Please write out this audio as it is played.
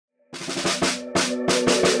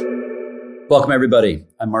Welcome, everybody.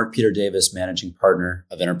 I'm Mark Peter Davis, managing partner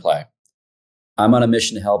of Interplay. I'm on a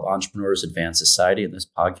mission to help entrepreneurs advance society, and this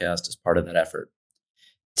podcast is part of that effort.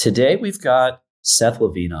 Today, we've got Seth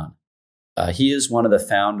Levine on. He is one of the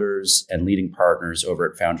founders and leading partners over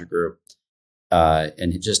at Foundry Group,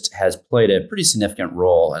 and he just has played a pretty significant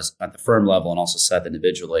role at the firm level and also Seth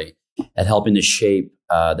individually at helping to shape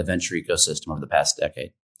the venture ecosystem over the past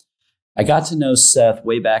decade. I got to know Seth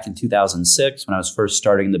way back in 2006 when I was first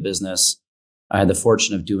starting the business. I had the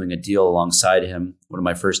fortune of doing a deal alongside him, one of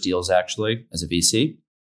my first deals actually, as a VC.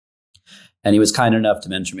 And he was kind enough to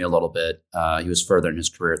mentor me a little bit. He was further in his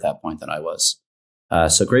career at that point than I was.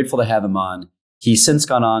 So grateful to have him on. He's since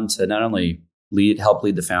gone on to not only help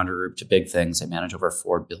lead the Foundry Group to big things. They manage over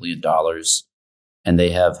 $4 billion, and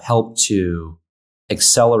they have helped to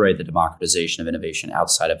accelerate the democratization of innovation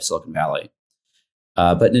outside of Silicon Valley.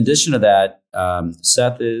 But in addition to that,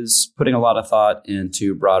 Seth is putting a lot of thought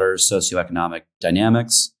into broader socioeconomic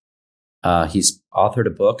dynamics. He's authored a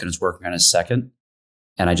book and is working on his second.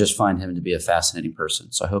 And I just find him to be a fascinating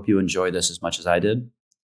person. So I hope you enjoy this as much as I did.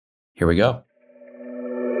 Here we go.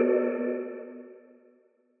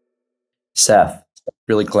 Seth,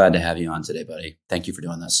 really glad to have you on today, buddy. Thank you for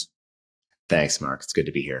doing this. Thanks, Mark. It's good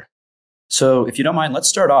to be here. So if you don't mind, let's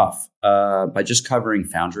start off by just covering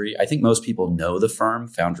Foundry. I think most people know the firm.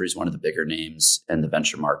 Foundry is one of the bigger names in the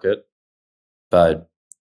venture market. But,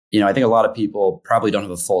 I think a lot of people probably don't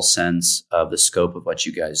have a full sense of the scope of what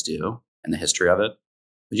you guys do and the history of it.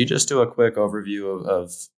 Would you just do a quick overview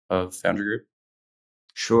of Foundry Group?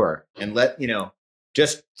 Sure. And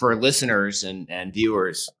just for listeners and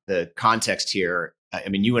viewers, the context here,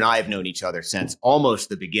 you and I have known each other since almost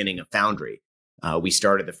the beginning of Foundry. We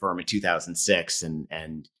started the firm in 2006,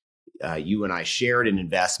 and you and I shared an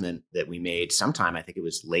investment that we made sometime. I think it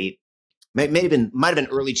was might have been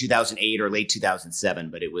early 2008 or late 2007,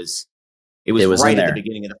 but it was right at the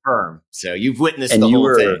beginning of the firm. So you've witnessed the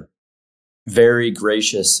whole thing. Very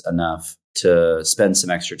gracious enough to spend some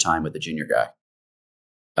extra time with the junior guy,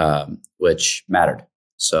 which mattered.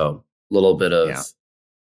 So a little bit of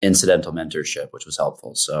incidental mentorship, which was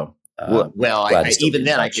helpful. So. Even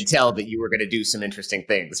then, I could tell that you were going to do some interesting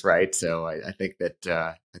things, right? So I think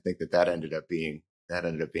that ended up being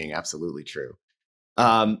absolutely true.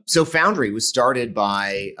 So Foundry was started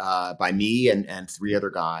by me and three other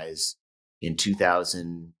guys in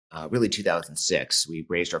 2006. We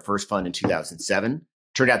raised our first fund in 2007.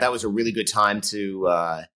 Turned out that was a really good time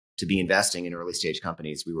to be investing in early stage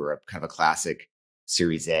companies. We were kind of a classic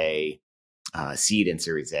Series A, seed and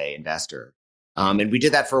Series A investor. And we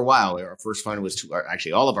did that for a while. Our first fund was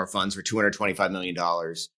actually all of our funds were $225 million.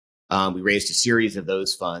 We raised a series of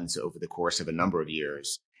those funds over the course of a number of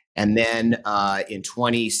years. And then in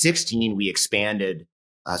 2016, we expanded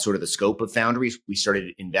sort of the scope of Foundry. We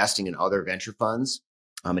started investing in other venture funds.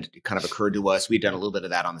 It kind of occurred to us, we'd done a little bit of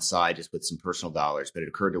that on the side just with some personal dollars, but it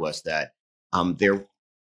occurred to us that there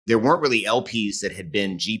weren't really LPs that had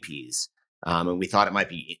been GPs. And we thought it might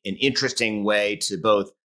be an interesting way to both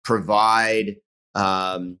provide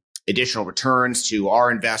additional returns to our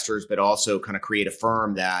investors, but also kind of create a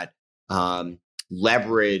firm that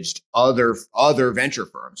leveraged other venture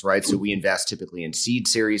firms, right? So we invest typically in seed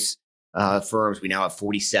series firms. We now have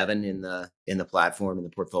 47 in the platform, in the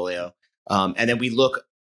portfolio, and then we look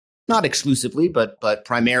not exclusively, but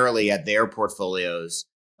primarily at their portfolios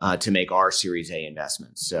to make our Series A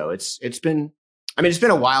investments. So it's been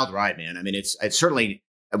a wild ride, man. It's certainly.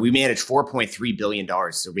 We managed $4.3 billion.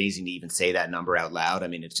 It's amazing to even say that number out loud.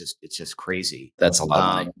 It's just crazy. That's a lot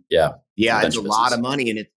of money. Yeah. Yeah, it's a lot of money.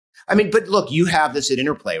 And but look, you have this at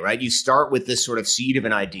Interplay, right? You start with this sort of seed of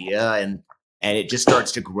an idea and it just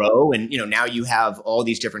starts to grow. And, now you have all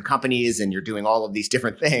these different companies and you're doing all of these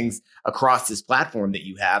different things across this platform that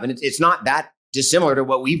you have. And it's not that dissimilar to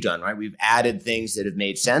what we've done, right? We've added things that have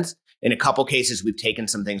made sense. In a couple cases, we've taken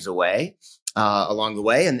some things away along the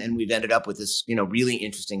way, and we've ended up with this, really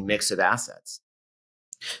interesting mix of assets.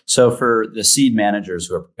 So for the seed managers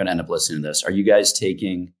who are going to end up listening to this, are you guys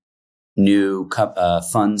taking new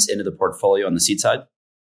funds into the portfolio on the seed side?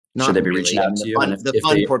 Should they be reaching out to you? The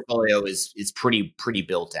fund portfolio is pretty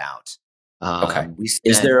built out. Okay.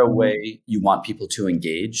 Is there a way you want people to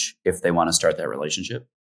engage if they want to start that relationship?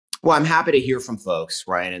 Well, I'm happy to hear from folks,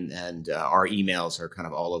 right? And our emails are kind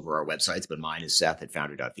of all over our websites, but mine is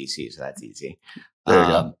Seth@foundry.vc, so that's easy. There you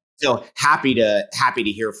go. So happy to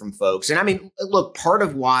hear from folks. And look, part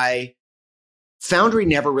of why Foundry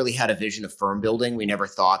never really had a vision of firm building. We never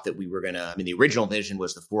thought that we were going to, the original vision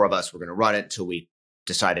was the four of us were going to run it until we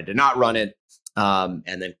decided to not run it. And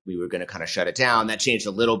then we were going to kind of shut it down. That changed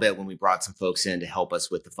a little bit when we brought some folks in to help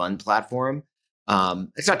us with the fund platform.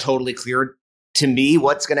 It's not totally clear to me,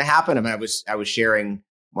 what's going to happen? I mean, I was sharing,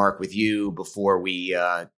 Mark, with you before we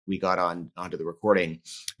got onto the recording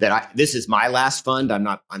that this is my last fund. I'm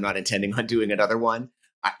not intending on doing another one.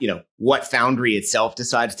 What Foundry itself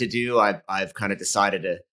decides to do, I've kind of decided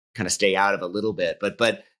to kind of stay out of a little bit. But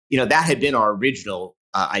that had been our original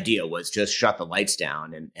idea, was just shut the lights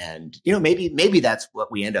down, and maybe that's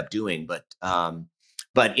what we end up doing.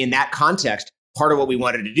 But in that context, part of what we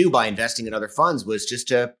wanted to do by investing in other funds was just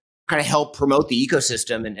to kind of help promote the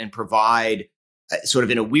ecosystem and provide sort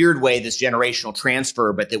of in a weird way this generational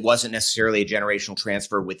transfer, but that wasn't necessarily a generational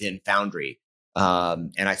transfer within Foundry.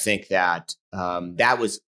 And I think that that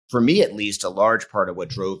was, for me at least, a large part of what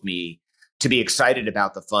drove me to be excited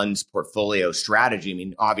about the fund's portfolio strategy. I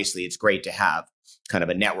mean, obviously, it's great to have kind of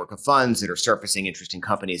a network of funds that are surfacing interesting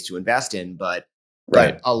companies to invest in, but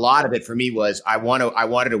a lot of it for me was I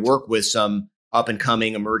wanted to work with some up and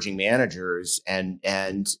coming emerging managers and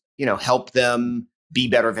help them be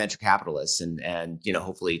better venture capitalists, and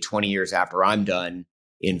hopefully 20 years after I'm done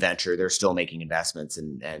in venture, they're still making investments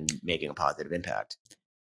and making a positive impact.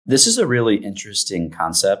 This is a really interesting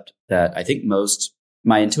concept that I think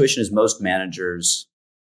my intuition is most managers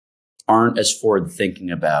aren't as forward thinking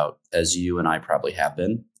about as you and I probably have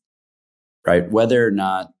been, right? Whether or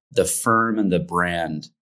not the firm and the brand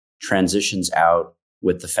transitions out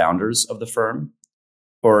with the founders of the firm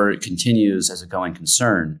or it continues as a going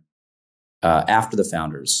concern after the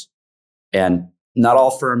founders. And not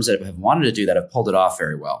all firms that have wanted to do that have pulled it off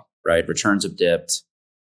very well, right? Returns have dipped.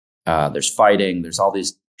 There's fighting. There's all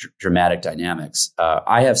these dramatic dynamics.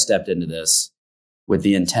 I have stepped into this with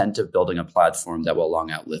the intent of building a platform that will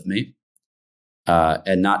long outlive me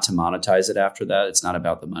and not to monetize it after that. It's not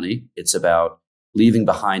about the money. It's about leaving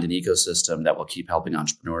behind an ecosystem that will keep helping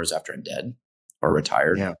entrepreneurs after I'm dead or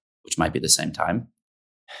retired, which might be the same time.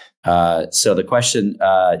 So the question,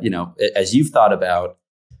 as you've thought about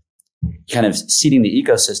kind of seeding the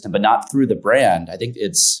ecosystem, but not through the brand, I think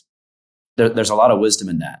there's a lot of wisdom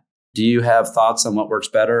in that. Do you have thoughts on what works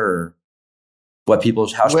better or how people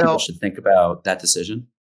should think about that decision?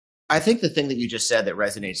 I think the thing that you just said that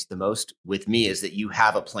resonates the most with me is that you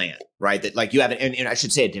have a plan, right? That like you have and I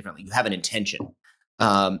should say it differently. You have an intention.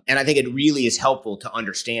 And I think it really is helpful to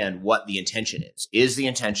understand what the intention is. Is the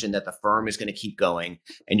intention that the firm is going to keep going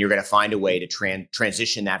and you're going to find a way to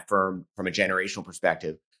transition that firm from a generational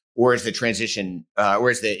perspective? Or is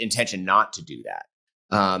the intention not to do that?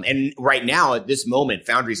 And right now, at this moment,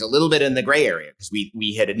 Foundry is a little bit in the gray area because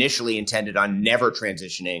we had initially intended on never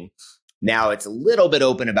transitioning. Now it's a little bit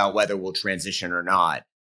open about whether we'll transition or not.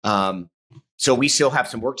 So we still have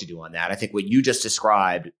some work to do on that. I think what you just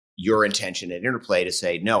described, your intention at Interplay to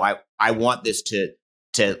say, no, I want this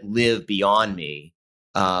to live beyond me.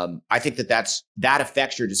 I think that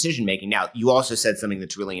affects your decision making. Now, you also said something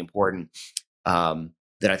that's really important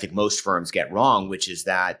that I think most firms get wrong, which is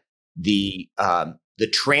that the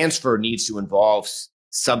transfer needs to involve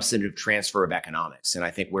substantive transfer of economics. And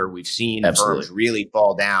I think where we've seen firms really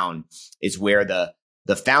fall down is where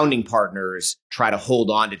the founding partners try to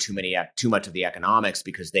hold on to too much of the economics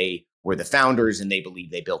because they were the founders and they believe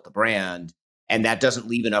they built the brand. And that doesn't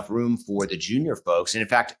leave enough room for the junior folks. And in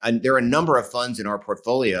fact, there are a number of funds in our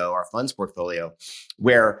funds portfolio,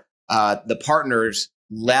 where the partners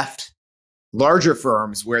left larger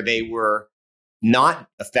firms where they were not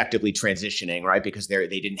effectively transitioning, right? Because they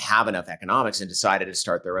didn't have enough economics and decided to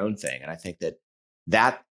start their own thing. And I think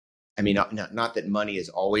that I mean, not that money is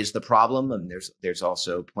always the problem. And there's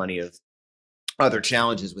also plenty of other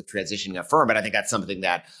challenges with transitioning a firm. But I think that's something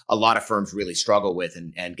that a lot of firms really struggle with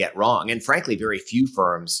and get wrong. And frankly, very few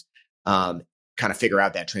firms kind of figure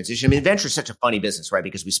out that transition. I mean, venture is such a funny business, right?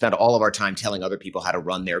 Because we spend all of our time telling other people how to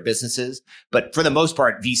run their businesses. But for the most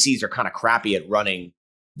part, VCs are kind of crappy at running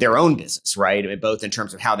their own business, right? I mean, both in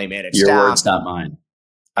terms of how they manage Your staff. words, not mine.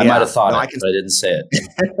 I might have thought but I didn't say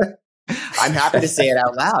it. I'm happy to say it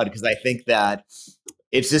out loud because I think that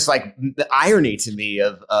it's just like the irony to me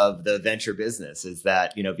of the venture business is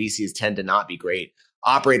that, VCs tend to not be great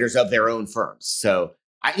operators of their own firms. So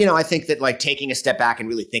I think that like taking a step back and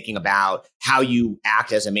really thinking about how you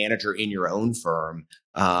act as a manager in your own firm,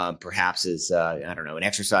 perhaps is, an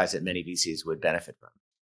exercise that many VCs would benefit from.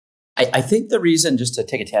 I think the reason, just to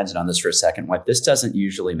take a tangent on this for a second, why this doesn't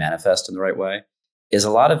usually manifest in the right way is a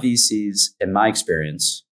lot of VCs, in my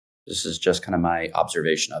experience, this is just kind of my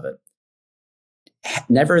observation of it,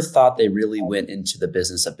 never thought they really went into the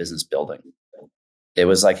business of business building. It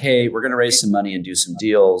was like, hey, we're going to raise some money and do some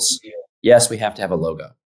deals. Yes, we have to have a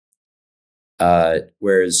logo.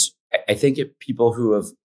 Whereas I think people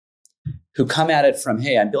who come at it from,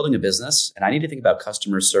 hey, I'm building a business and I need to think about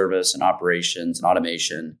customer service and operations and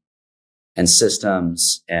automation. and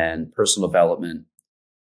systems and personal development,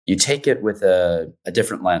 you take it with a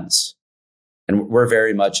different lens. And we're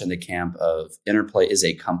very much in the camp of Interplay is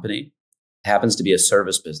a company. It happens to be a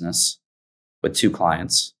service business with two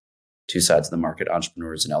clients, two sides of the market,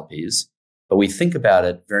 entrepreneurs and LPs. But we think about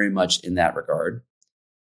it very much in that regard.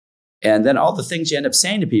 And then all the things you end up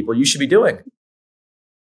saying to people, you should be doing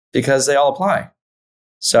because they all apply.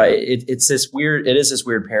 So it's this weird, it is this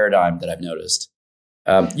weird paradigm that I've noticed.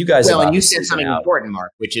 You guys, well, and you said something important,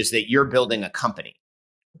 Mark, which is that you're building a company,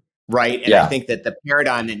 right? And I think that the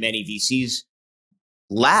paradigm that many VCs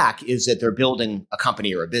lack is that they're building a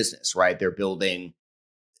company or a business, right? They're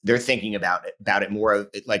thinking about it more of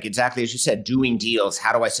like exactly as you said, doing deals.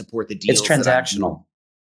 How do I support the deals? It's transactional.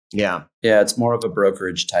 Yeah. It's more of a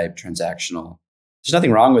brokerage type transactional. There's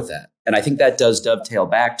nothing wrong with that. And I think that does dovetail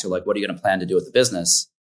back to like, what are you going to plan to do with the business?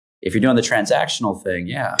 If you're doing the transactional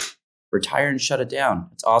thing, retire and shut it down.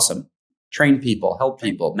 It's awesome. Train people, help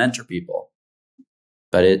people, mentor people.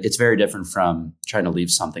 But it's very different from trying to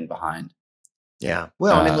leave something behind. Yeah.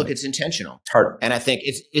 Well, I mean, look, it's intentional. It's hard. And I think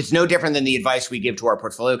it's no different than the advice we give to our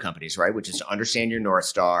portfolio companies, right? Which is to understand your North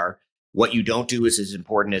Star. What you don't do is as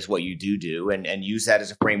important as what you do, and use that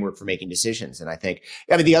as a framework for making decisions. And I think,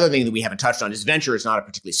 the other thing that we haven't touched on is venture is not a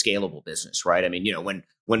particularly scalable business, right? I mean,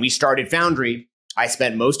 when we started Foundry, I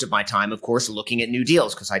spent most of my time, of course, looking at new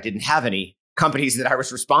deals because I didn't have any companies that I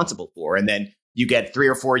was responsible for. And then you get 3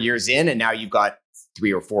 or 4 years in, and now you've got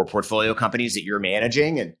 3 or 4 portfolio companies that you're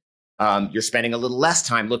managing, and you're spending a little less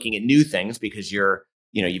time looking at new things because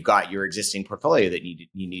you've got your existing portfolio that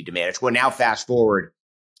you need to manage. Well, now fast forward,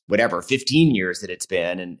 15 years that it's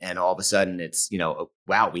been, and all of a sudden it's,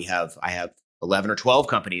 wow, I have 11 or 12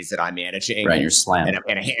 companies that I'm managing, right? You're slammed,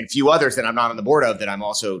 and a few others that I'm not on the board of that I'm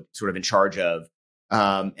also sort of in charge of.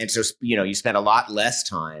 And so, you spend a lot less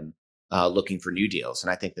time looking for new deals.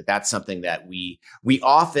 And I think that that's something that we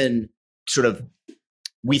often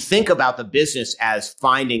we think about the business as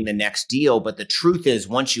finding the next deal. But the truth is,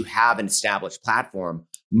 once you have an established platform,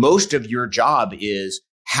 most of your job is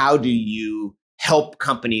how do you help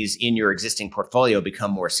companies in your existing portfolio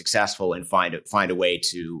become more successful and find a way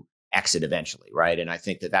to exit eventually, right? And I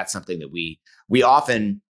think that that's something that we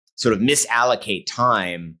often sort of misallocate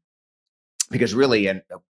time because really, and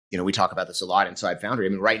we talk about this a lot inside Foundry. I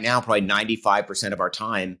mean, right now, probably 95% of our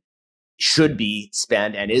time should be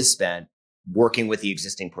spent and is spent working with the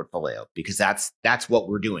existing portfolio because that's what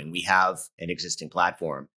we're doing. We have an existing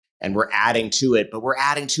platform and we're adding to it, but we're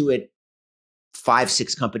adding to it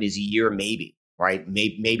 5-6 companies a year, maybe, right?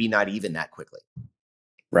 Maybe not even that quickly.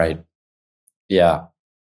 Right. Yeah.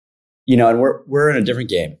 And we're in a different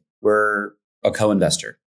game. We're a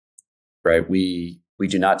co-investor, right? We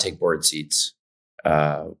do not take board seats.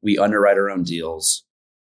 We underwrite our own deals,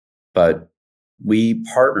 but we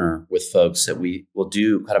partner with folks that we will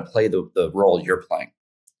do kind of play the role you're playing.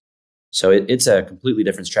 So it's a completely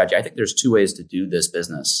different strategy. I think there's 2 ways to do this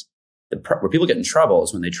business. Where people get in trouble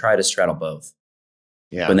is when they try to straddle both.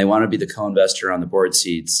 Yeah. When they want to be the co-investor on the board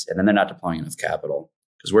seats and then they're not deploying enough capital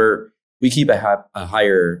because we keep a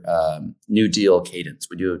higher new deal cadence.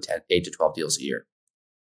 We do 8 to 12 deals a year.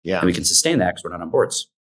 Yeah. And we can sustain that because we're not on boards.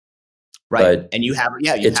 Right. But and you have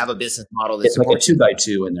a business model that's like a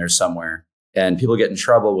 2x2 in there somewhere. And people get in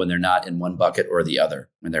trouble when they're not in one bucket or the other,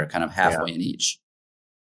 when they're kind of halfway in each.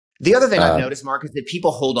 The other thing I've noticed, Mark, is that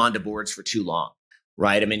people hold on to boards for too long,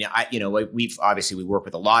 right? I mean, we work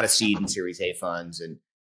with a lot of seed and Series A funds, and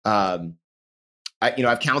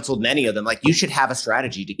I've counseled many of them. Like, you should have a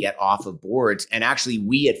strategy to get off of boards, and actually,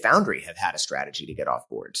 we at Foundry have had a strategy to get off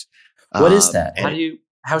boards. What is that?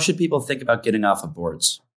 How should people think about getting off of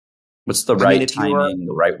boards? What's the right timing,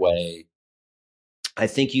 the right way? I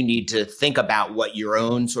think you need to think about what your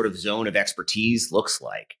own sort of zone of expertise looks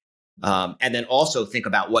like. And then also think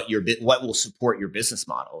about what will support your business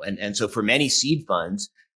model. And so for many seed funds,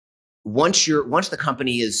 once the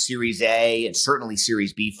company is Series A and certainly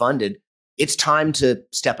Series B funded, it's time to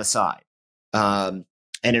step aside. And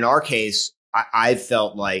in our case, I've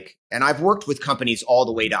felt like, and I've worked with companies all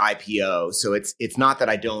the way to IPO. So it's not that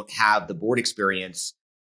I don't have the board experience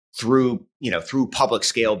through public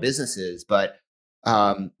scale businesses, but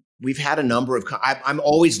we've had a number of, I'm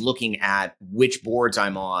always looking at which boards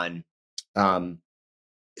I'm on,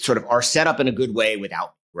 sort of are set up in a good way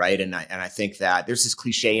without, right? And I think that there's this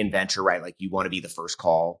cliche in venture, right? Like, you want to be the first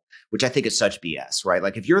call, which I think is such BS, right?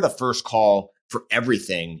 Like, if you're the first call for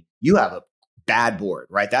everything, you have a bad board,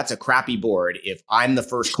 right? That's a crappy board. If I'm the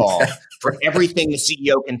first call for everything the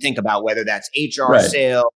CEO can think about, whether that's HR, right,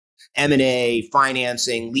 sales, M&A,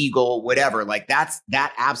 financing, legal, whatever. Like that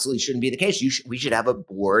absolutely shouldn't be the case. We should have a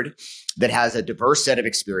board that has a diverse set of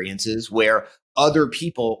experiences where other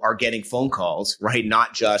people are getting phone calls, right?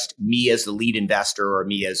 Not just me as the lead investor or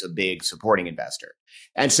me as a big supporting investor.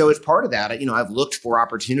 And so as part of that, I've looked for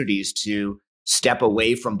opportunities to step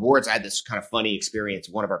away from boards. I had this kind of funny experience.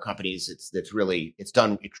 One of our companies, it's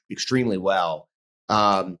done extremely well.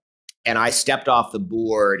 And I stepped off the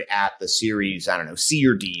board at the series, I don't know, C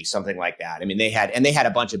or D, something like that. I mean, they had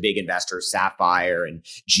a bunch of big investors, Sapphire and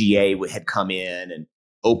GA had come in, and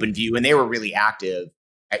OpenView, and they were really active.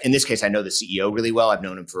 In this case, I know the CEO really well. I've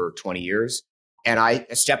known him for 20 years. And I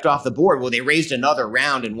stepped off the board. Well, they raised another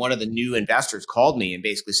round, and one of the new investors called me and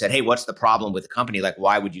basically said, "Hey, what's the problem with the company? Like,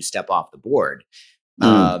 why would you step off the board?"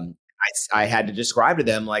 I had to describe to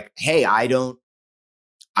them, like, "Hey,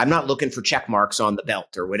 I'm not looking for check marks on the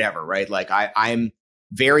belt or whatever, right? Like, I'm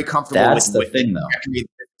very comfortable with the thing, though, this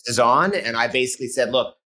is on." And I basically said,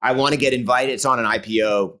 "Look, I want to get invited. It's on an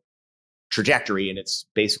IPO trajectory, and it's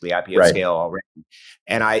basically IPO scale already."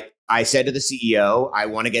 And I said to the CEO, "I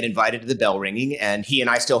want to get invited to the bell ringing." And he and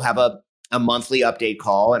I still have a monthly update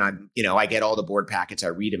call, and I get all the board packets, I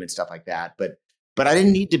read them and stuff like that. But I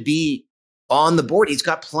didn't need to be on the board. He's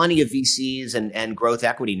got plenty of VCs and growth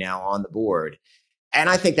equity now on the board. And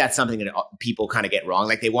I think that's something that people kind of get wrong.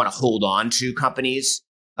 Like, they want to hold on to companies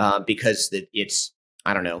because it's,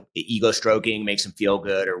 I don't know, ego stroking makes them feel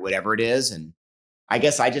good or whatever it is. And I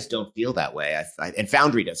guess I just don't feel that way. And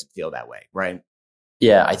Foundry doesn't feel that way, right?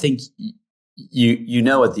 Yeah, I think you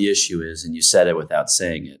know what the issue is, and you said it without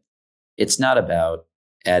saying it. It's not about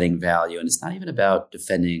adding value, and it's not even about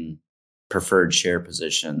defending preferred share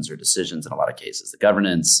positions or decisions in a lot of cases. The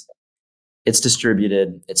governance, it's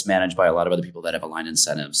distributed. It's managed by a lot of other people that have aligned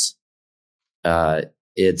incentives.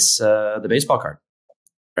 It's the baseball card,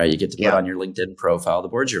 right? You get to put on your LinkedIn profile the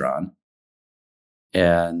boards you're on,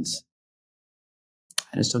 and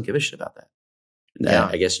I just don't give a shit about that. Yeah.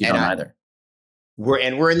 I guess you don't either.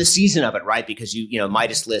 We're in the season of it, right? Because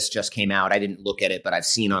Midas list just came out. I didn't look at it, but I've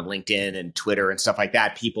seen on LinkedIn and Twitter and stuff like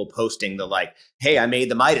that, people posting the like, "Hey, I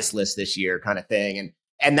made the Midas list this year," kind of thing.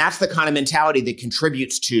 And that's the kind of mentality that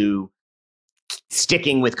contributes to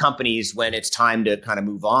sticking with companies when it's time to kind of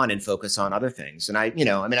move on and focus on other things. And I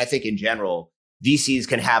think in general, VCs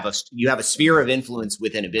can have a sphere of influence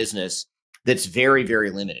within a business that's very,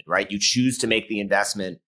 very limited, right? You choose to make the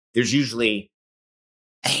investment. There's usually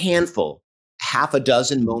a handful, half a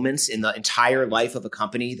dozen moments in the entire life of a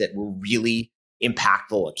company that were really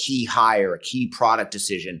impactful, a key hire, a key product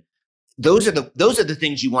decision. Those are the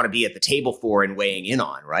things you want to be at the table for and weighing in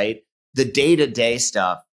on, right? The day-to-day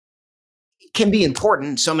stuff can be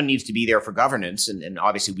important. Someone needs to be there for governance. And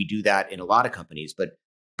obviously we do that in a lot of companies, but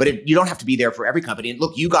you don't have to be there for every company. And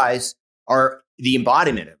look, you guys are the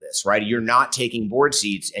embodiment of this, right? You're not taking board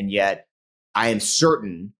seats. And yet I am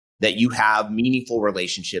certain that you have meaningful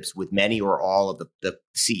relationships with many or all of the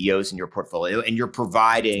CEOs in your portfolio, and you're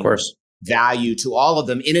providing value to all of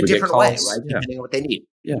them in a different way, right? Yeah. Depending on what they need.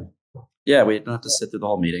 Yeah. Yeah. We don't have to sit through the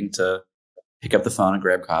whole meeting to pick up the phone and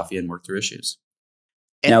grab coffee and work through issues.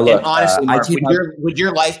 And honestly, Mark, would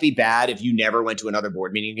your life be bad if you never went to another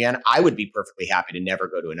board meeting again? I would be perfectly happy to never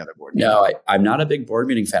go to another board meeting. No, I'm not a big board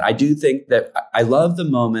meeting fan. I do think that I love the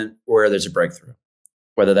moment where there's a breakthrough,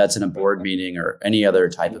 whether that's in a board meeting or any other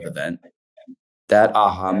type of event. That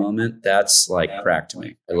aha moment, that's like crack to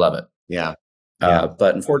me. I love it. Yeah.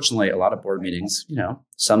 But unfortunately, a lot of board meetings,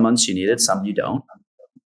 some months you need it, some you don't,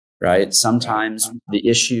 right? Sometimes the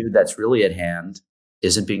issue that's really at hand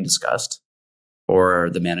isn't being discussed, or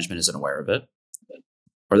the management isn't aware of it,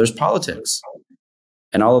 or there's politics.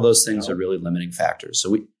 And all of those things are really limiting factors.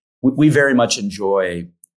 So we very much enjoy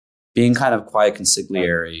being kind of quiet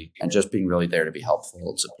consigliere and just being really there to be helpful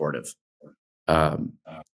and supportive.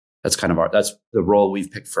 That's that's the role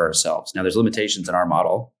we've picked for ourselves. Now, there's limitations in our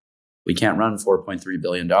model. We can't run $4.3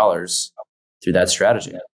 billion through that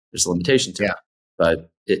strategy. There's a limitation to it, but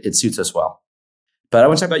it suits us well. But I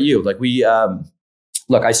want to talk about you. Like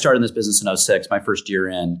look, I started in this business in 2006. My first year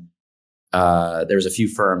in, there was a few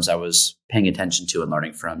firms I was paying attention to and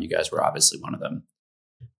learning from. You guys were obviously one of them.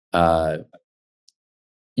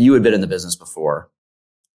 You had been in the business before,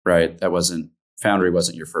 right? Foundry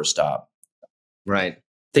wasn't your first stop. Right.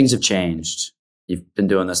 Things have changed. You've been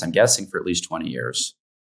doing this, I'm guessing, for at least 20 years.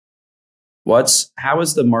 How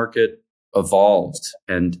has the market evolved?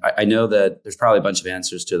 And I know that there's probably a bunch of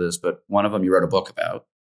answers to this, but one of them you wrote a book about.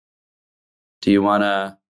 Do you want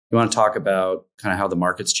to talk about kind of how the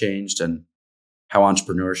market's changed and how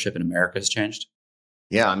entrepreneurship in America has changed?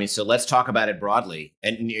 Yeah, I mean, so let's talk about it broadly.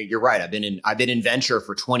 And you're right. I've been in venture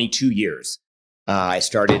for 22 years. I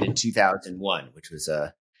started in 2001, which was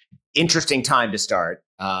a interesting time to start.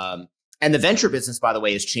 And the venture business, by the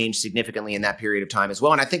way, has changed significantly in that period of time as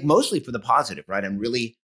well. And I think mostly for the positive, right?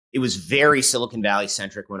 It was very Silicon Valley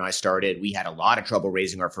centric when I started. We had a lot of trouble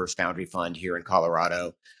raising our first Foundry fund here in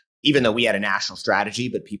Colorado, even though we had a national strategy,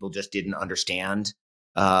 but people just didn't understand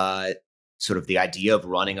sort of the idea of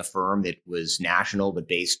running a firm that was national, but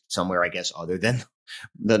based somewhere, I guess, other than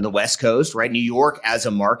the West Coast, right? New York as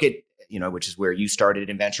a market, which is where you started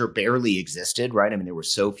in venture, barely existed, right? I mean, there were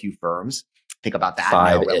so few firms. Think about that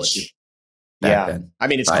now relative. Yeah. Then. I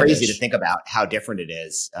mean, it's crazy to think about how different it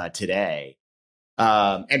is today.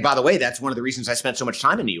 And by the way, that's one of the reasons I spent so much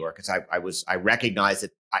time in New York, because I recognized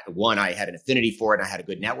that I had an affinity for it and I had a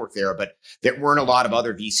good network there, but there weren't a lot of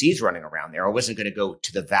other VCs running around there. I wasn't going to go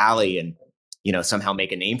to the Valley and, somehow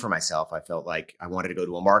make a name for myself. I felt like I wanted to go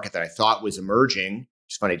to a market that I thought was emerging.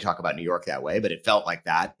 It's funny to talk about New York that way, but it felt like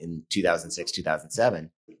that in 2006,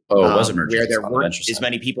 2007. Oh, it was emerging. Where there weren't as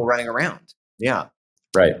many people running around. Yeah.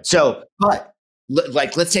 Right. So, but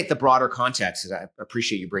let's take the broader context, because I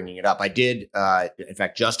appreciate you bringing it up. I did, in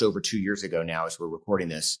fact, just over 2 years ago now, as we're recording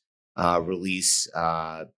this, release.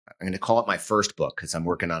 I'm going to call it my first book because I'm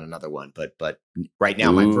working on another one, but right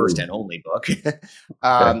now my first and only book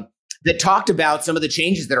that talked about some of the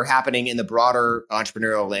changes that are happening in the broader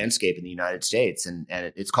entrepreneurial landscape in the United States, and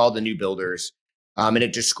it's called The New Builders, and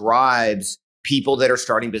it describes people that are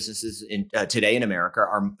starting businesses today in America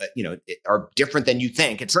are different than you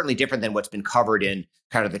think. It's certainly different than what's been covered in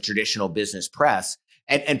kind of the traditional business press,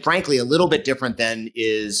 and frankly, a little bit different than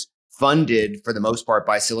is funded for the most part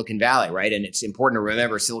by Silicon Valley, right? And it's important to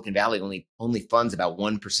remember Silicon Valley only funds about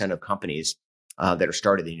 1% of companies that are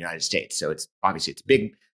started in the United States. So it's obviously it's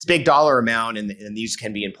a big dollar amount, and these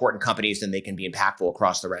can be important companies and they can be impactful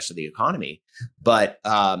across the rest of the economy. But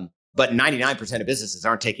 99% of businesses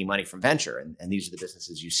aren't taking money from venture. And these are the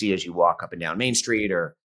businesses you see as you walk up and down Main Street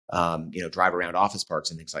or, drive around office parks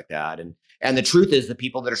and things like that. And the truth is the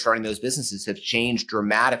people that are starting those businesses have changed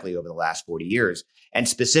dramatically over the last 40 years. And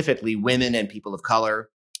specifically women and people of color,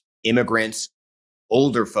 immigrants,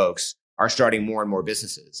 older folks are starting more and more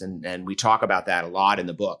businesses. And we talk about that a lot in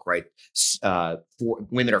the book, right?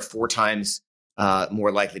 Women are 4 times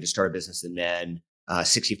more likely to start a business than men.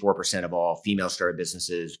 64% of all female-founded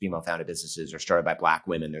businesses are started by Black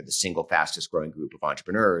women. They're the single fastest growing group of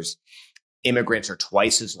entrepreneurs. Immigrants are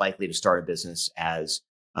twice as likely to start a business as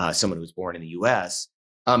someone who was born in the U.S.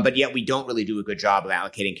 But yet we don't really do a good job of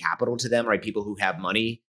allocating capital to them, right? People who have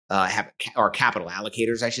money, or capital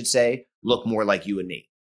allocators, I should say, look more like you and me.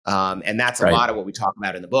 And that's a lot of what we talk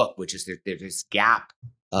about in the book, which is there's this gap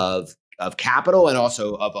of capital and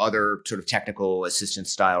also of other sort of technical assistance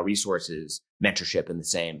style resources, mentorship and the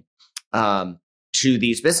same, to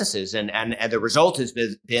these businesses. And the result has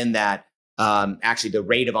been that actually the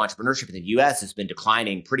rate of entrepreneurship in the US has been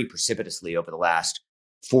declining pretty precipitously over the last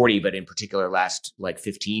 40, but in particular last like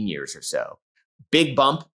 15 years or so. Big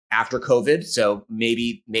bump after COVID. So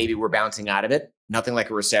maybe we're bouncing out of it. Nothing like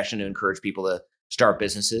a recession to encourage people to start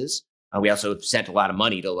businesses. We also sent a lot of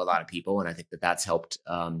money to a lot of people, and I think that's helped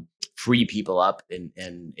free people up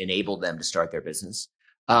and enable them to start their business.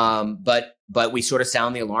 But we sort of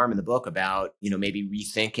sound the alarm in the book about maybe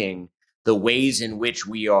rethinking the ways in which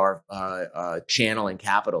we are channeling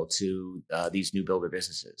capital to these new builder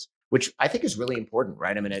businesses, which I think is really important,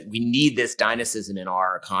 right? I mean, we need this dynamism in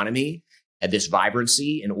our economy and this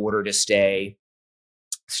vibrancy in order to stay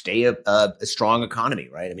a strong economy,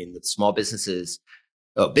 right? I mean, the small businesses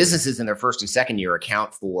in their first and second year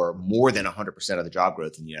account for more than 100% of the job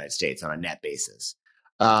growth in the United States on a net basis.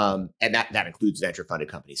 And that includes venture funded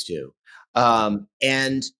companies too. The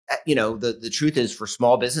truth is for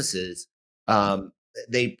small businesses,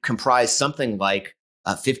 they comprise something like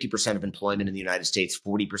 50% of employment in the United States,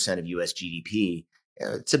 40% of US GDP.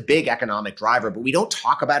 It's a big economic driver, but we don't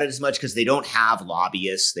talk about it as much because they don't have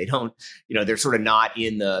lobbyists. They don't, they're sort of not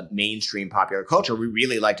in the mainstream popular culture. We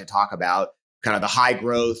really like to talk about kind of the high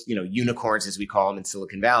growth, unicorns, as we call them in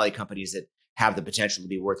Silicon Valley, companies that have the potential to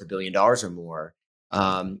be worth $1 billion or more.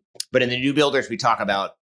 But in the new builders, we talk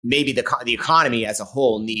about maybe the economy as a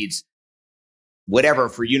whole needs whatever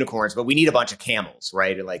for unicorns, but we need a bunch of camels,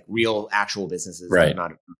 right? Like real actual businesses, right?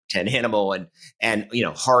 Not a 10 animal and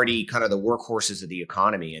hardy kind of the workhorses of the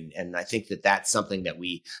economy. And I think that's something that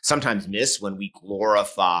we sometimes miss when we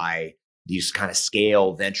glorify these kind of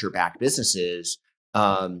scale venture-backed businesses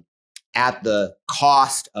at the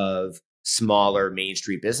cost of smaller Main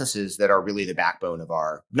Street businesses that are really the backbone of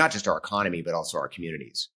not just our economy, but also our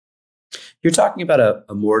communities. You're talking about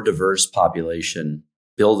a more diverse population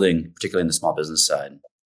building, particularly in the small business side.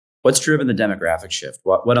 What's driven the demographic shift?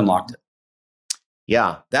 What unlocked it?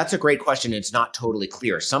 Yeah, that's a great question. It's not totally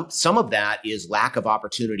clear. Some of that is lack of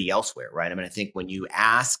opportunity elsewhere, right? I mean, I think when you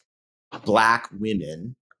ask Black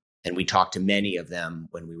women, and we talked to many of them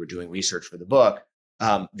when we were doing research for the book,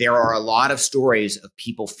 there are a lot of stories of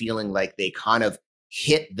people feeling like they kind of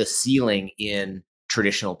hit the ceiling in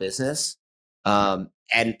traditional business, and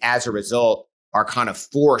as a result are kind of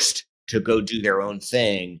forced to go do their own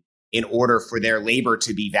thing in order for their labor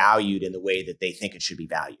to be valued in the way that they think it should be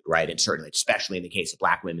valued, right? And certainly, especially in the case of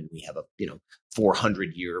Black women, we have a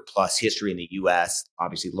 400-year plus history in the U.S.,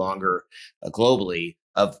 obviously longer globally,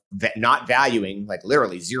 of not valuing, like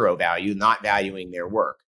literally zero value, not valuing their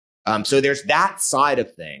work. So there's that side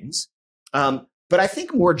of things. But I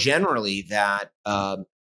think more generally that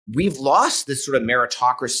we've lost this sort of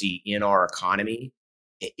meritocracy in our economy.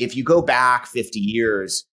 If you go back 50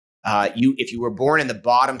 years, if you were born in the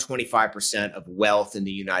bottom 25% of wealth in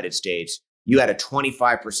the United States, you had a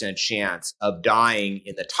 25% chance of dying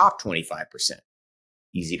in the top 25%.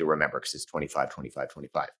 Easy to remember because it's 25, 25,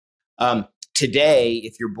 25. Today,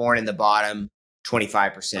 if you're born in the bottom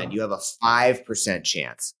 25%, you have a 5%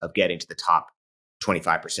 chance of getting to the top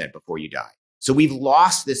 25% before you die. So we've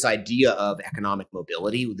lost this idea of economic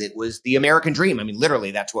mobility that was the American dream. I mean,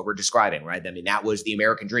 literally, that's what we're describing, right? I mean, that was the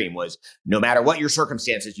American dream, was no matter what your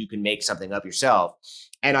circumstances, you can make something of yourself.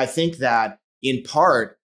 And I think that in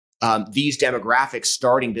part, these demographics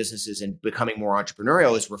starting businesses and becoming more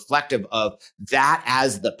entrepreneurial is reflective of that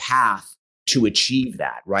as the path to achieve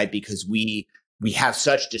that, right? Because we have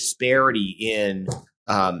such disparity in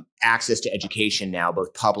access to education now,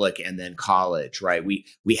 both public and then college, right?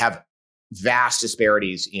 We have vast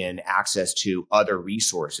disparities in access to other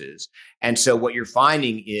resources. And so what you're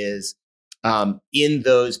finding is in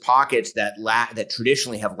those pockets that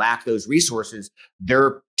traditionally have lacked those resources,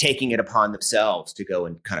 they're taking it upon themselves to go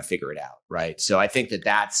and kind of figure it out, right? So I think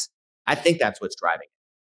that's what's driving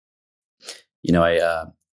it. I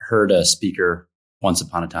heard a speaker once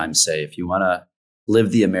upon a time say, if you want to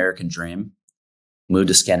live the American dream, move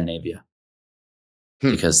to Scandinavia.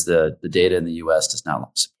 Because the data in the U.S. does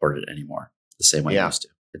not support it anymore the same way it used to.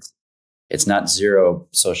 It's not zero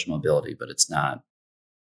social mobility, but it's not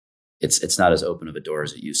as open of a door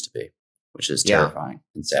as it used to be, which is terrifying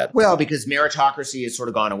and sad. Well, because meritocracy has sort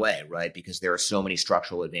of gone away, right? Because there are so many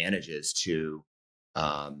structural advantages to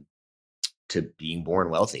being born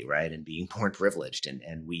wealthy, right, and being born privileged,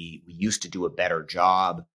 and we used to do a better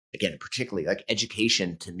job. Again, particularly like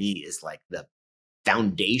education to me is like the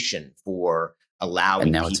foundation for allowing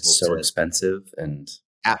and now people it's so expensive and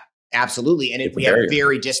absolutely. And we have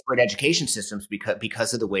very disparate education systems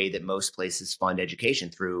because of the way that most places fund education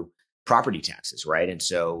through property taxes, right? And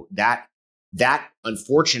so that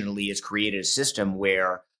unfortunately has created a system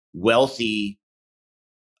where wealthy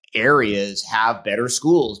areas have better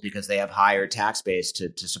schools because they have higher tax base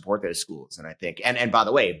to support those schools. And I think, and by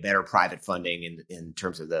the way, better private funding in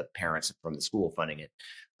terms of the parents from the school funding it.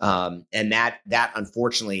 And that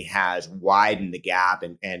unfortunately has widened the gap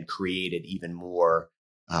and created even more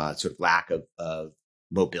sort of lack of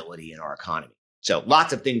mobility in our economy. So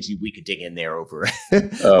lots of things we could dig in there over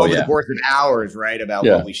the course of hours, right, about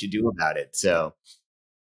what we should do about it. So,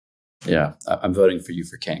 yeah, I'm voting for you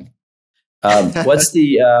for king. What's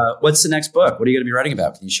the next book? What are you going to be writing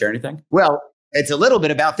about? Can you share anything? Well, it's a little bit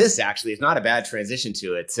about this, actually. It's not a bad transition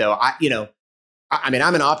to it. So I mean,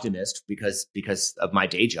 I'm an optimist because of my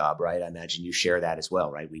day job, right? I imagine you share that as well,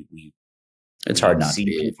 right? It's hard not to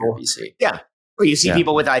be if you're VC. Yeah. Well, you see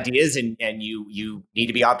people with ideas and you need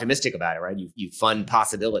to be optimistic about it, right? You fund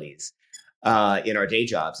possibilities in our day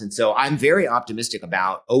jobs. And so I'm very optimistic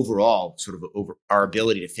about overall sort of over our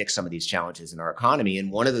ability to fix some of these challenges in our economy.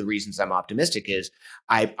 And one of the reasons I'm optimistic is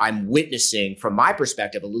I'm witnessing, from my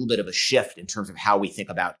perspective, a little bit of a shift in terms of how we think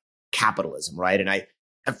about capitalism, right? And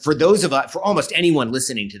for those of us, for almost anyone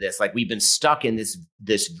listening to this, like we've been stuck in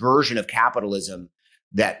this version of capitalism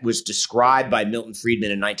that was described by Milton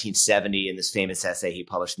Friedman in 1970 in this famous essay he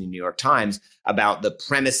published in the New York Times about the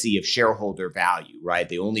primacy of shareholder value, right?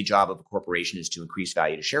 The only job of a corporation is to increase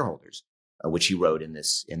value to shareholders, which he wrote in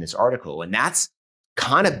this article. And that's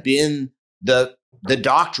kind of been the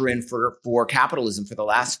doctrine for capitalism for the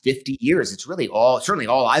last 50 years. It's really certainly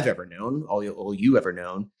all I've ever known, all you have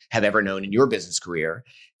ever known in your business career.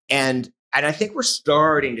 And I think we're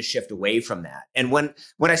starting to shift away from that. And when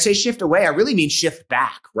I say shift away, I really mean shift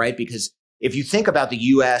back, right? Because if you think about the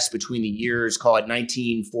U.S. between the years, call it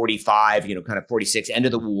 1945, kind of 46, end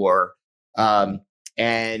of the war,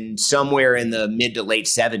 and somewhere in the mid to late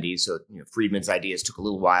 70s, so Friedman's ideas took a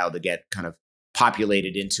little while to get kind of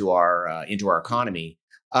populated into our economy.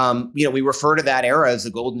 we refer to that era as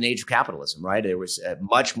the golden age of capitalism, right? There was a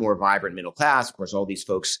much more vibrant middle class. Of course, all these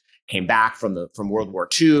folks came back from World War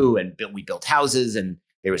II, and we built houses, and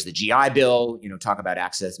there was the GI Bill. Talk about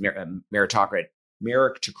access,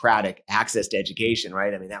 meritocratic access to education,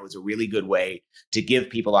 right? I mean, that was a really good way to give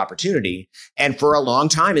people opportunity. And for a long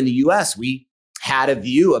time in the U.S., we had a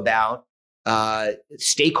view about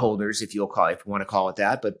stakeholders, if you want to call it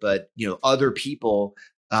that, but other people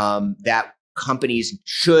that companies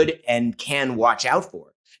should and can watch out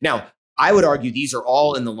for. Now, I would argue these are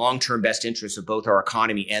all in the long-term best interests of both our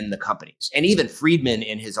economy and the companies. And even Friedman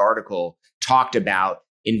in his article talked about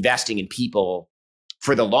investing in people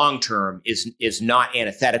for the long term is not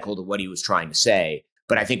antithetical to what he was trying to say.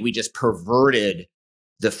 But I think we just perverted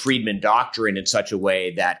the Friedman doctrine in such a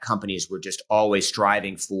way that companies were just always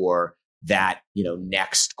striving for that,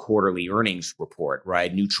 next quarterly earnings report,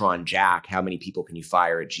 right? Neutron Jack, how many people can you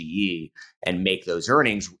fire at GE and make those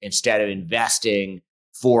earnings instead of investing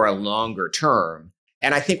for a longer term?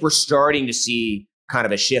 And I think we're starting to see kind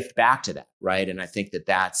of a shift back to that, right? And I think that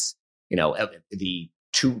that's, the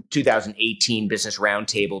 2018 Business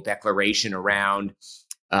Roundtable declaration around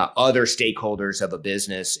other stakeholders of a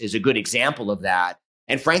business is a good example of that.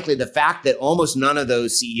 And frankly, the fact that almost none of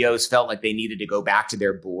those CEOs felt like they needed to go back to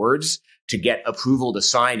their boards to get approval to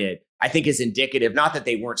sign it, I think is indicative, not that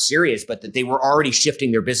they weren't serious, but that they were already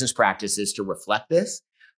shifting their business practices to reflect this.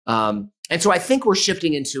 And so I think we're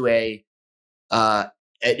shifting into a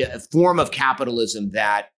form of capitalism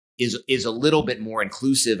that is a little bit more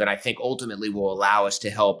inclusive, and I think ultimately will allow us to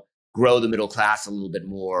help grow the middle class a little bit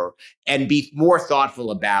more and be more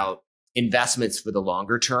thoughtful about investments for the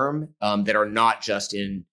longer term that are not just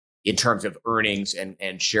in terms of earnings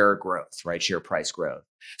and share growth, right? Share price growth.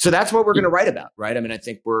 So that's what we're going to write about, right? I mean, I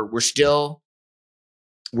think we're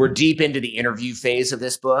deep into the interview phase of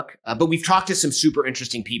this book, but we've talked to some super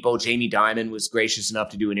interesting people. Jamie Dimon was gracious enough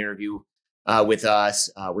to do an interview with us.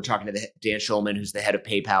 We're talking to Dan Schulman, who's the head of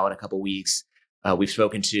PayPal, in a couple of weeks. We've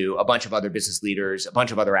spoken to a bunch of other business leaders, a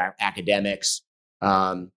bunch of other academics,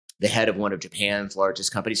 the head of one of Japan's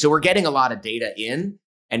largest companies. So we're getting a lot of data in,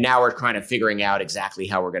 and now we're kind of figuring out exactly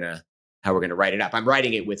how we're gonna write it up. I'm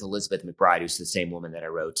writing it with Elizabeth McBride, who's the same woman that I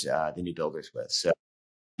wrote The New Builders with. So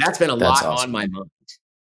that's been a lot awesome on my mind.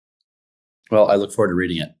 Well, I look forward to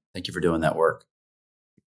reading it. Thank you for doing that work.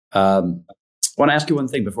 I want to ask you one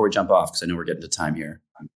thing before we jump off, because I know we're getting to time here.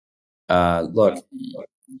 Look,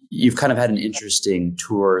 you've kind of had an interesting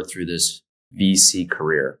tour through this VC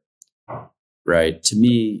career, right? To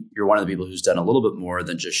me, you're one of the people who's done a little bit more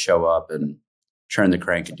than just show up and turn the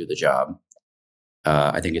crank and do the job.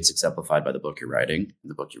 I think it's exemplified by the book you're writing,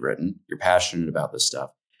 the book you've written. You're passionate about this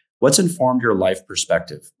stuff. What's informed your life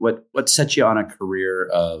perspective? What set you on a career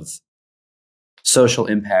of social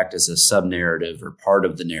impact as a sub-narrative or part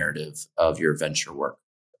of the narrative of your venture work?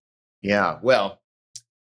 Yeah, well,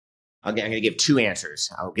 I'm going to give two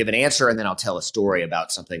answers. I'll give an answer and then I'll tell a story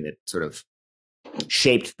about something that sort of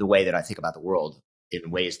shaped the way that I think about the world in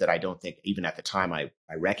ways that I don't think even at the time I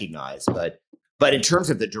recognized. But in terms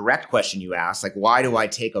of the direct question you asked, like, why do I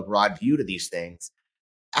take a broad view to these things?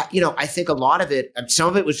 I think a lot of it, some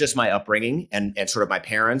of it was just my upbringing and sort of my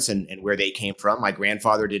parents and where they came from. My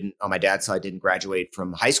grandfather on my dad's side, didn't graduate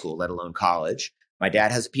from high school, let alone college. My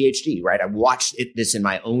dad has a PhD, right? I watched this in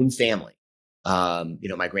my own family.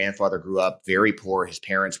 My grandfather grew up very poor. His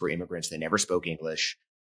parents were immigrants. They never spoke English.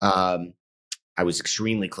 I was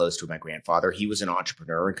extremely close to my grandfather. He was an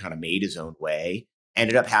entrepreneur and kind of made his own way,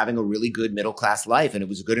 ended up having a really good middle-class life. And it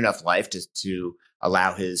was a good enough life to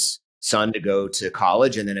allow his son to go to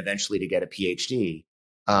college and then eventually to get a PhD,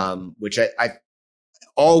 which I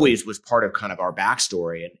always was part of kind of our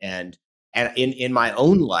backstory. And in my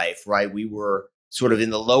own life, right, we were sort of in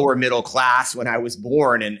the lower middle class when I was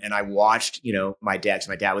born. And I watched, my dad, so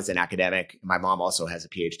my dad was an academic. My mom also has a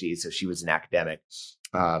PhD, so she was an academic.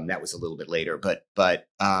 That was a little bit later, but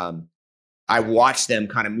I watched them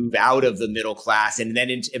kind of move out of the middle class and then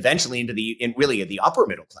eventually into the upper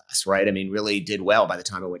middle class, right? I mean, really did well by the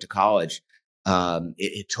time I went to college.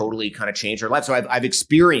 It totally kind of changed our life. So I've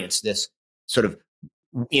experienced this sort of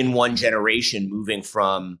in one generation, moving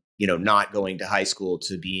from, not going to high school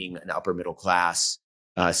to being an upper middle class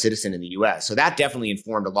citizen in the US. So that definitely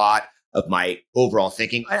informed a lot of my overall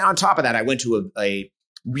thinking. And on top of that, I went to a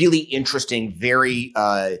really interesting, very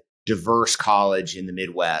diverse college in the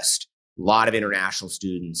Midwest. A lot of international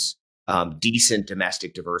students, decent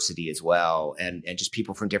domestic diversity as well, and just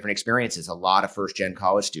people from different experiences. A lot of first-gen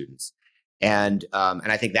college students, and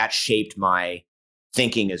I think that shaped my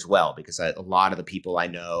thinking as well, because a lot of the people I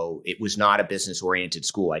know, it was not a business oriented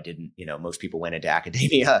school. I didn't, most people went into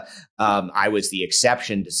academia. I was the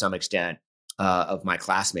exception to some extent of my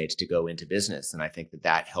classmates to go into business. And I think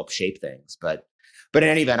that helped shape things. But in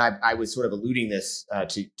any event, I was sort of alluding this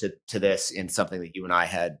to this in something that you and I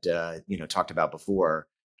had, talked about before.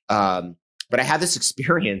 But I had this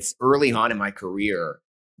experience early on in my career,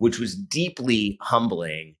 which was deeply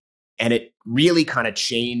humbling. And it really kind of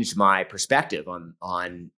changed my perspective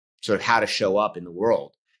on sort of how to show up in the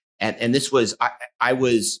world. And this was,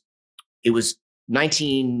 it was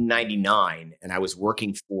 1999, and I was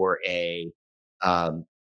working for a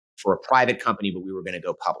private company, but we were going to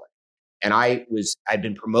go public. And I'd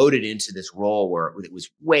been promoted into this role where it was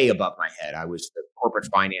way above my head. I was the corporate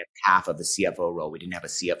finance half of the CFO role. We didn't have a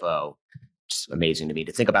CFO. It's amazing to me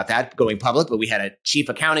to think about that going public, but we had a chief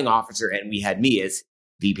accounting officer and we had me as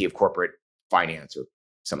VP of corporate finance or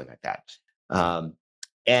something like that. I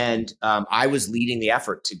was leading the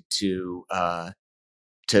effort to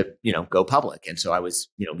go public. And so I was,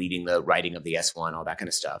 leading the writing of the S1, all that kind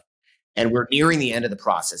of stuff. And we're nearing the end of the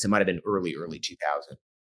process. It might've been early 2000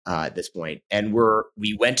 at this point. And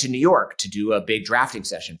we went to New York to do a big drafting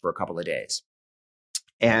session for a couple of days.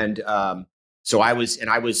 And so I was,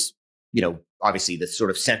 obviously the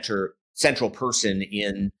sort of central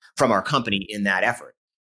person from our company in that effort.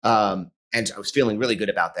 And I was feeling really good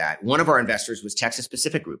about that. One of our investors was Texas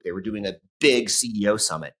Pacific Group. They were doing a big CEO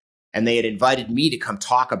summit, and they had invited me to come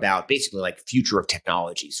talk about basically like future of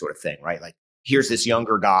technology sort of thing, right? Like, here's this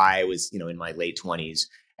younger guy, I was, in my late 20s,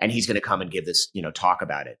 and he's going to come and give this, talk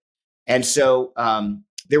about it. And so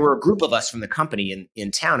there were a group of us from the company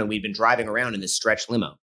in town, and we'd been driving around in this stretch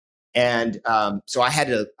limo. And so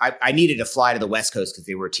I needed to fly to the West Coast because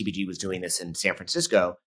TPG was doing this in San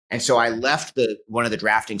Francisco. And so I left one of the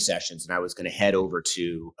drafting sessions, and I was going to head over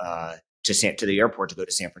to the airport to go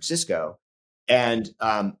to San Francisco. And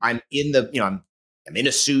I'm in I'm in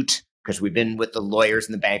a suit because we've been with the lawyers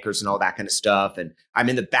and the bankers and all that kind of stuff. And I'm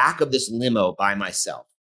in the back of this limo by myself,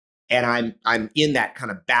 and I'm in that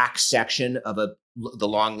kind of back section of the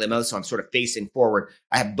long limo. So I'm sort of facing forward.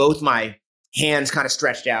 I have both my hands kind of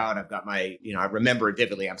stretched out. I've got my, I remember it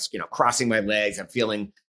vividly. I'm, crossing my legs. I'm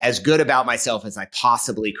feeling as good about myself as I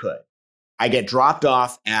possibly could. I get dropped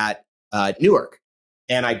off at Newark,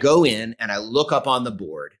 and I go in and I look up on the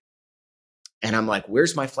board, and I'm like,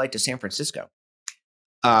 where's my flight to San Francisco?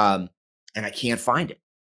 And I can't find it.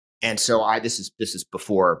 And so this is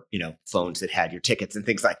before, phones that had your tickets and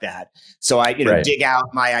things like that. So I, Right. dig out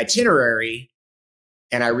my itinerary,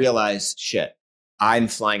 and I realize, shit, I'm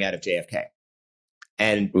flying out of JFK.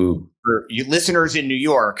 And for you listeners in New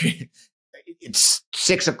York, it's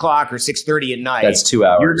 6 o'clock or 6:30 at night. That's 2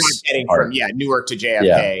 hours. You're not getting from Newark to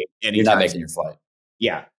JFK. Yeah. You're not making your flight.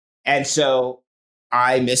 Yeah. And so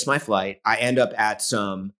I miss my flight. I end up at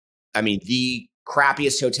the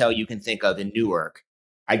crappiest hotel you can think of in Newark.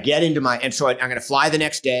 I get into and so I'm going to fly the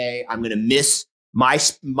next day. I'm going to miss my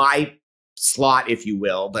slot, if you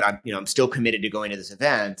will, but I'm still committed to going to this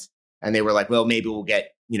event. And they were like, well, maybe we'll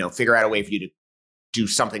figure out a way for you to do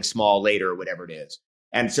something small later or whatever it is.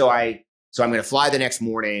 And so I'm going to fly the next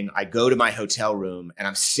morning. I go to my hotel room, and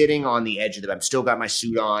I'm sitting on the edge of I've still got my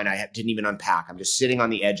suit on. I didn't even unpack. I'm just sitting on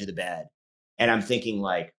the edge of the bed. And I'm thinking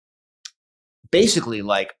what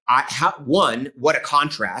a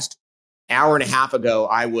contrast. Hour and a half ago,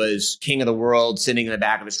 I was king of the world, sitting in the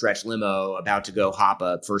back of a stretch limo, about to go hop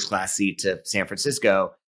a first class seat to San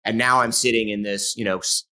Francisco. And now I'm sitting in this,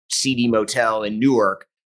 seedy motel in Newark.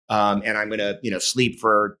 And I'm going to, sleep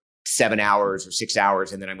for 7 hours or 6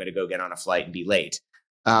 hours, and then I'm going to go get on a flight and be late.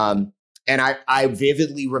 And I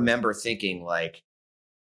vividly remember thinking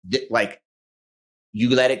you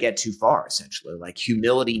let it get too far, essentially. Like,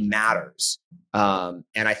 humility matters. And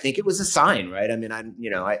I think it was a sign, right? I mean,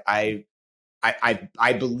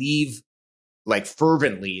 I believe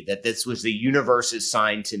fervently that this was the universe's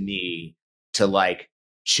sign to me to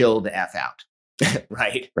chill the F out.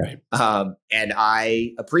 Right. And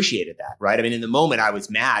I appreciated that. Right. I mean, in the moment I was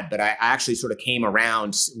mad, but I actually sort of came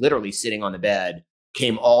around, literally sitting on the bed,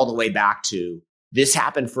 came all the way back to this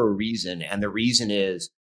happened for a reason. And the reason is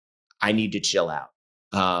I need to chill out.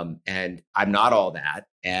 And I'm not all that.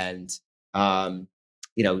 And, one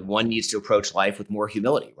needs to approach life with more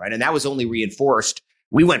humility. Right. And that was only reinforced.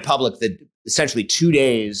 We went public essentially 2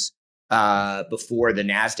 days before the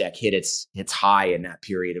NASDAQ hit its high in that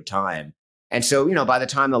period of time. And so, by the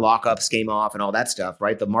time the lockups came off and all that stuff,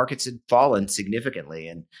 right, the markets had fallen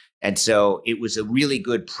significantly. And so it was a really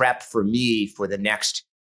good prep for me for the next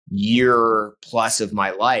year plus of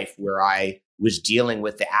my life, where I was dealing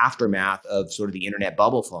with the aftermath of sort of the internet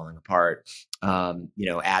bubble falling apart,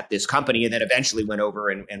 at this company, and then eventually went over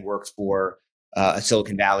and worked for a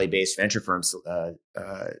Silicon Valley-based venture firm.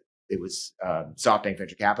 It was SoftBank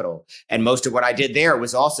Venture Capital, and most of what I did there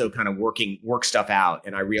was also kind of work stuff out.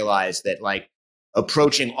 And I realized that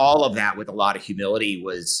approaching all of that with a lot of humility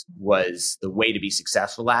was the way to be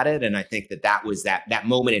successful at it. And I think that was that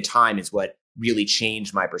moment in time is what really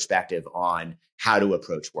changed my perspective on how to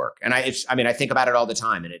approach work. And I think about it all the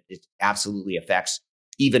time, and it absolutely affects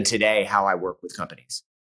even today how I work with companies.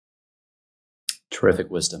 Terrific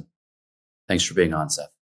wisdom. Thanks for being on,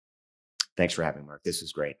 Seth. Thanks for having me, Mark. This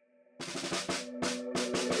was great.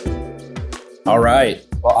 All right.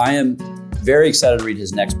 Well, I am very excited to read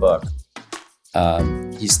his next book.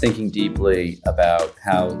 He's thinking deeply about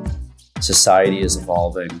how society is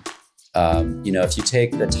evolving. If you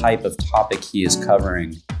take the type of topic he is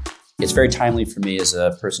covering, it's very timely for me as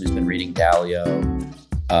a person who's been reading Dalio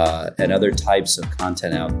and other types of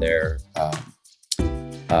content out there.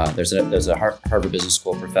 There's a Harvard Business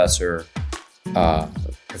School professor,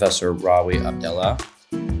 Professor Rawi Abdullah,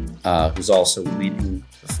 who's also leading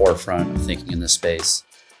the forefront of thinking in this space.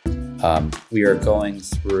 We are going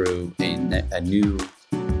through a new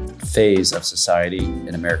phase of society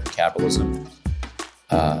in American capitalism,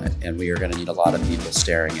 and we are going to need a lot of people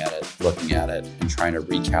staring at it, looking at it, and trying to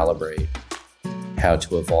recalibrate how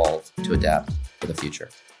to evolve, to adapt for the future.